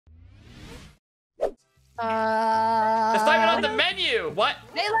It's not even on the menu. What?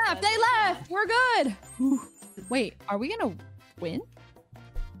 They left. They left. We're good. Ooh. Wait, are we gonna win?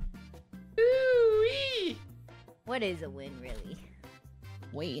 Ooh-wee. What is a win, really?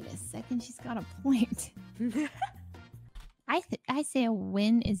 Wait a second. She's got a point. I say a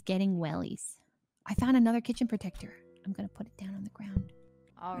win is getting wellies. I found another kitchen protector. I'm gonna put it down on the ground.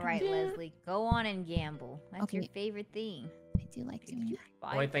 All right, Leslie, go on and gamble. That's Okay. your favorite thing. I do like doing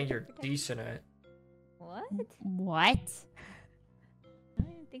that. Only thing you're decent at. What? What? I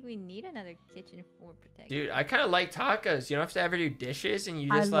don't think we need another kitchen for protection. Dude, I kind of like tacos. You don't have to ever do dishes, and you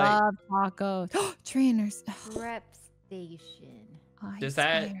just I like. love tacos. Trainers. Prep station. I Does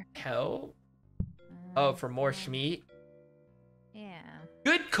that swear. help? Oh, for more schmeat? Yeah.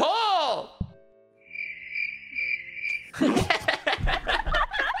 Good call!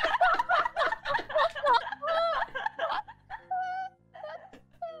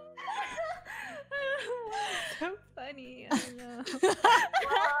 So funny. I don't know.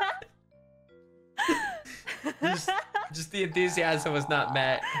 just the enthusiasm was not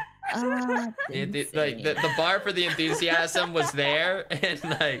met. The bar for the enthusiasm was there, and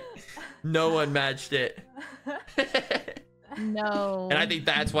like no one matched it. No. And I think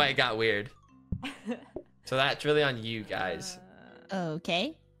that's why it got weird. So that's really on you guys.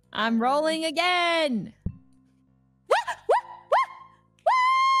 Okay. I'm rolling again.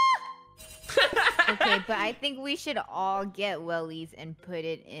 Okay, but I think we should all get wellies and put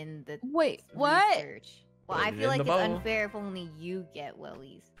it in the Wait, what? research. Well, Put I it feel in like the it's bowl. unfair if only you get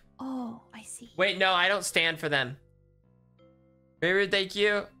wellies. Oh, I see. Wait, no, I don't stand for them. River, thank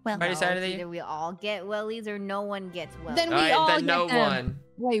you. Well, Party No, Saturday. either we all get wellies or no one gets wellies. Then we Alright, all then get no them. one.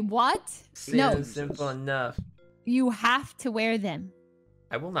 Wait, what? No. No. Simple enough. You have to wear them.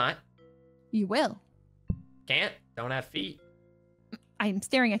 I will not. You will. Can't. Don't have feet. I'm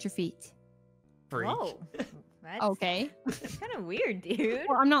staring at your feet. Freak. Whoa. That's, Okay. that's kind of weird, dude.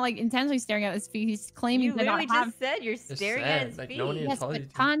 Well, I'm not like intentionally staring at his feet. He's claiming You to not literally have. just said you're Just staring said, at his like, feet. no one even Yes, told you but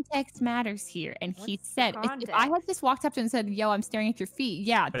to. context matters here. And he What's the said, if I had just walked up to him and said, yo, I'm staring at your feet.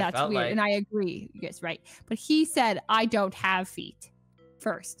 Yeah, But it that's felt weird. like- And I agree. Yes, right. But he said, I don't have feet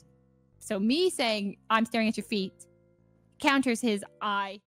first. So me saying, I'm staring at your feet counters his I